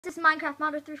This is Minecraft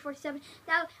Modder 347.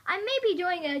 Now, I may be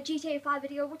doing a GTA 5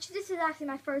 video, which this is actually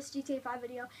my first GTA 5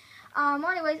 video.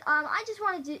 I just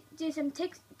wanted to do some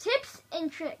tips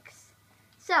and tricks.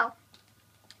 So,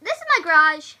 this is my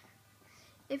garage.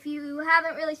 If you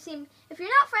haven't really seen, if you're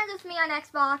not friends with me on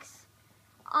Xbox,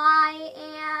 I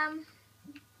am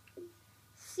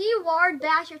C-Ward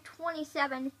Basher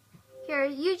 27. Here,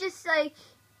 you just like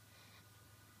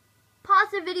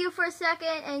pause the video for a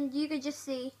second and you could just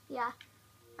see, yeah.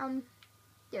 I'm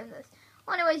doing this.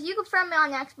 Well, anyways, you can friend me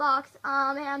on Xbox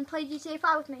and play GTA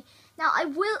 5 with me. Now, I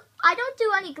don't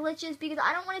do any glitches because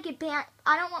I don't want to get banned.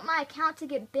 I don't want my account to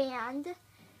get banned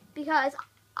because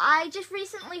I just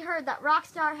recently heard that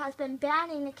Rockstar has been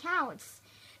banning accounts.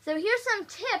 So here's some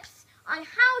tips on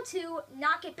how to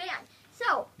not get banned.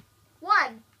 So,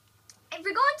 one, if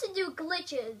you're going to do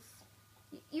glitches,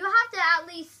 you have to at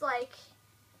least like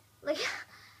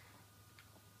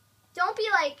don't be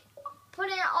like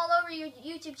putting it all over your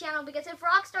YouTube channel, because if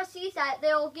Rockstar sees that,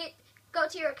 they'll go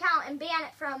to your account and ban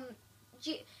it from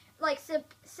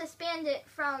suspend it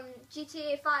from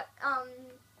GTA 5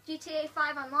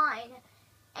 Online,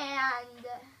 and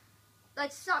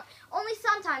that's only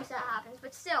sometimes that happens,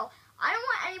 but still, I don't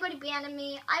want anybody banning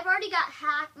me. I've already got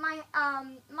hacked. My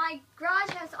garage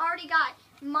has already got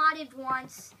modded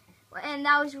once, and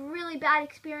that was a really bad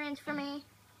experience for me.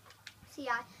 So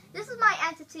yeah, this is my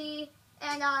entity.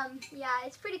 And, yeah,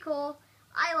 it's pretty cool.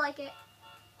 I like it.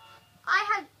 I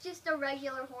have just a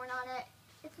regular horn on it.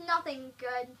 It's nothing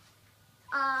good.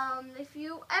 If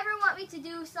you ever want me to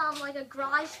do some, like, a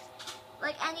garage,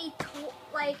 like, anything,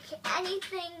 like,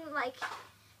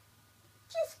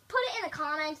 just put it in the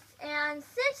comments. And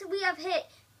since we have hit,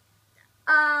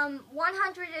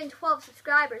 112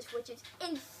 subscribers, which is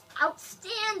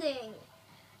outstanding,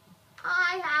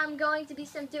 I am going to be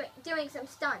doing some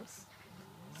stunts.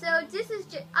 So this is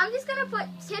I'm just gonna put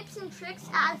tips and tricks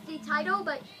as the title,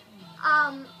 but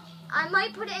I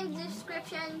might put it in the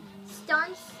description,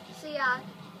 stunts. So yeah,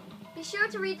 be sure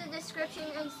to read the description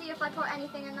and see if I put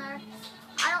anything in there.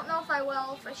 I don't know if I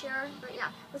will for sure, but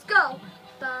yeah, let's go.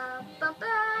 Ba, ba,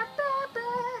 ba, ba,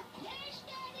 ba.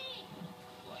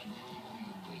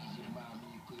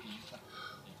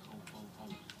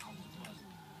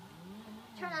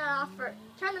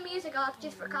 Turn the music off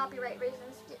just for copyright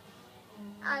reasons.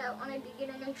 I don't want to be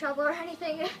getting in trouble or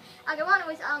anything. Okay, well,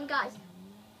 anyways, guys.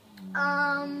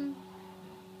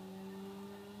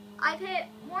 I've hit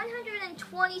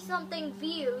 120 something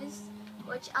views,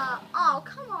 which, oh,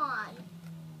 come on.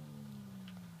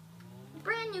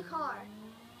 Brand new car.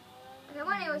 Okay,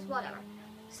 well, anyways, whatever.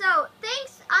 So,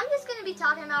 thanks. I'm just going to be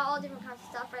talking about all different kinds of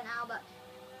stuff right now, but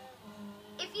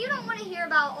if you don't want to hear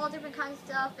about all different kinds of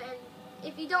stuff, and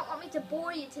if you don't want me to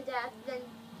bore you to death, then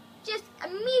just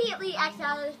immediately exit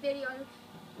out of this video and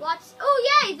watch.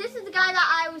 Oh yay! This is the guy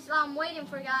that I was waiting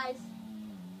for, guys.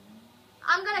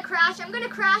 I'm gonna crash. I'm gonna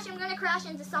crash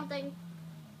into something.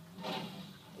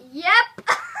 Yep.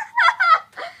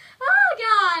 Oh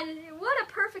God! What a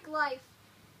perfect life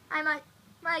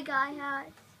my guy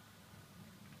has.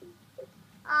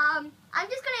 I'm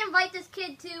just gonna invite this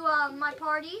kid to my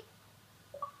party,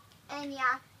 and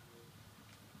yeah.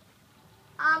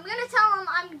 I'm gonna tell him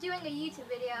I'm doing a YouTube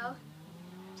video,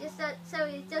 just so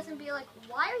it doesn't be like,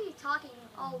 why are you talking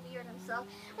all weird and stuff.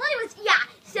 Well, anyways, yeah.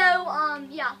 So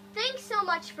yeah. Thanks so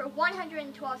much for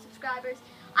 112 subscribers.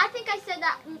 I think I said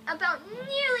that about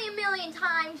nearly 1 million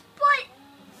times, but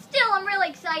still, I'm really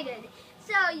excited.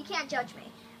 So you can't judge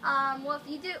me. Well, if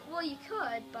you do, well, you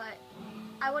could, but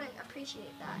I wouldn't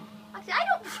appreciate that. Actually, I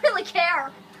don't really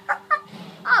care.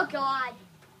 Oh God,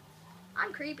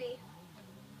 I'm creepy.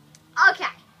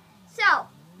 Okay, so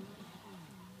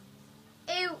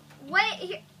a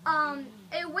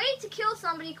way to kill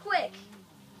somebody quick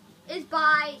is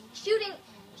by shooting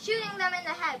them in the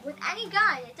head with any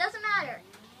gun. It doesn't matter.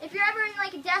 If you're ever in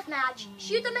like a death match,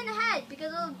 shoot them in the head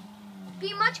because it'll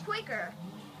be much quicker.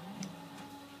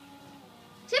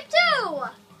 Tip 2.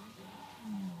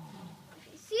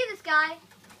 If you see this guy,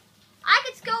 I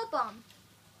could scope him.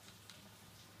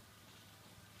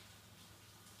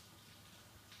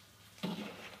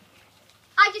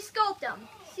 I just scoped him.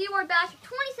 C-Ward Basher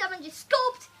 27 just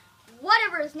scoped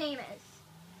whatever his name is.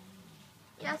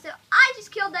 Yeah, so I just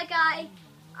killed that guy.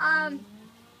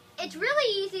 It's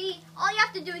really easy. All you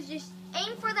have to do is just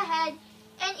aim for the head.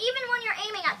 And even when you're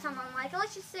aiming at someone, like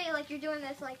let's just say like you're doing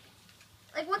this like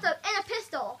with in a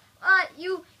pistol.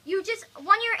 You just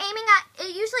when you're aiming at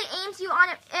it usually aims you on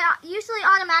it. Usually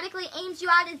automatically aims you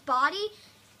at his body.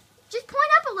 Just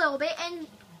point up a little bit and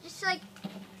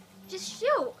just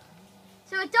shoot.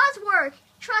 So it does work.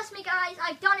 Trust me, guys.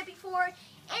 I've done it before,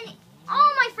 and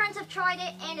all my friends have tried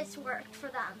it and it's worked for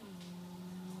them.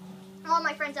 All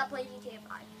my friends that play GTA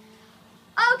 5.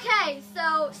 Okay,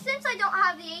 so since I don't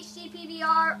have the HD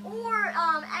PVR or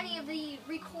any of the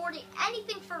recording,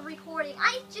 anything for recording,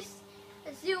 I just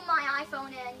zoom my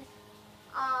iPhone in.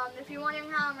 If you're wondering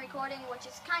how I'm recording, which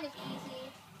is kind of easy.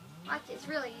 Actually, it's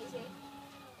really easy.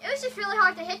 It was just really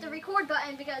hard to hit the record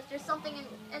button because there's something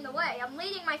in the way. I'm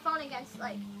leaning my phone against,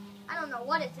 like, I don't know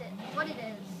what it is.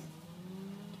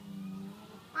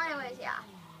 Anyways, yeah.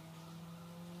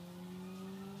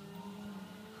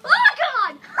 Oh,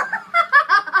 God!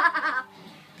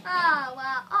 Oh,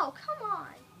 wow. Oh, come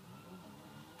on.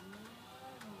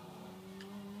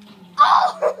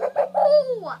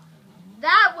 Oh!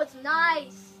 That was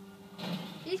nice.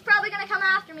 He's probably going to come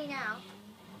after me now.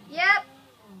 Yep.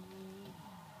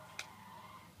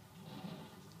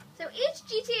 So each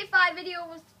GTA 5 video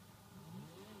was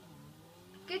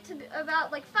good to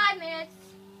about like 5 minutes.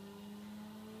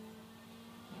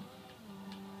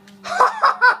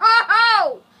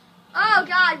 Oh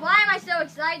God, why am I so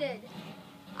excited?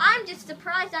 I'm just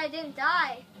surprised I didn't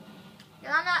die.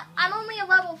 I'm only a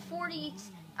level 42,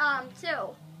 and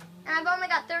I've only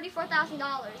got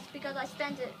 $34,000 because I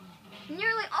spent it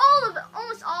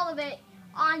almost all of it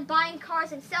on buying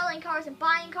cars and selling cars and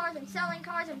buying cars and selling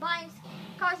cars and buying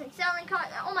cars and selling cars.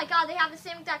 Oh my God, they have the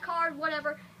same exact card,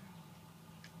 whatever.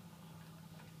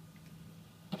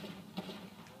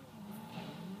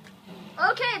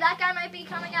 Okay, that guy might be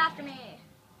coming after me.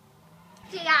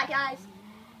 So yeah, guys.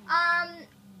 I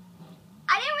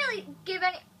didn't really give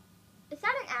any. Is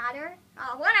that an adder?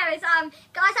 Oh, whatever. Guys, I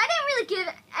didn't really give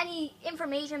any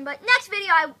information, but next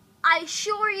video, I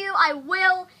assure you, I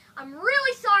will. I'm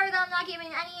really sorry that I'm not giving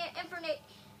any information.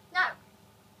 Not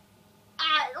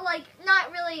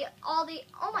really all the.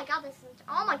 Oh my God,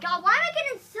 oh my God, why am I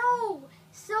getting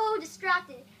so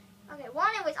distracted? Okay, well,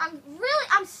 anyways, I'm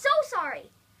so sorry.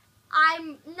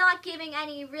 I'm not giving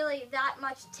any really that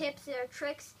much tips or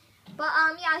tricks, but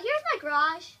yeah, here's my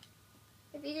garage.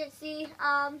 If you didn't see,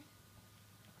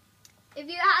 if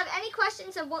you have any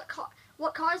questions of what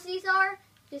cars these are,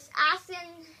 just ask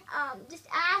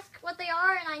what they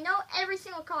are, and I know every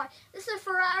single car. This is a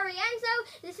Ferrari Enzo.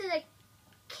 This is a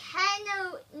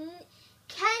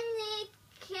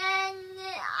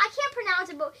I can't pronounce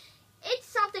it, but it's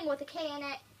something with a K in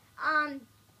it.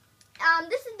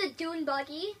 This is the Dune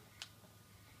buggy.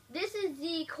 This is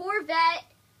the Corvette.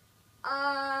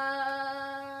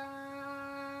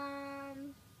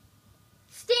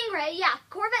 Stingray, yeah,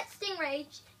 Corvette Stingray,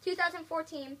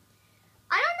 2014.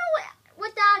 I don't know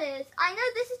what that is. I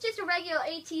know this is just a regular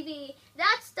ATV.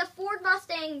 That's the Ford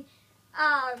Mustang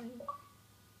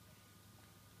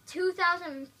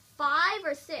 2005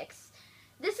 or 6.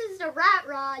 This is the Rat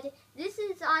Rod. This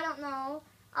is, I don't know.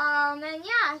 And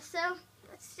yeah, so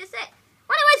that's just it.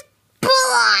 Anyways,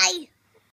 bye!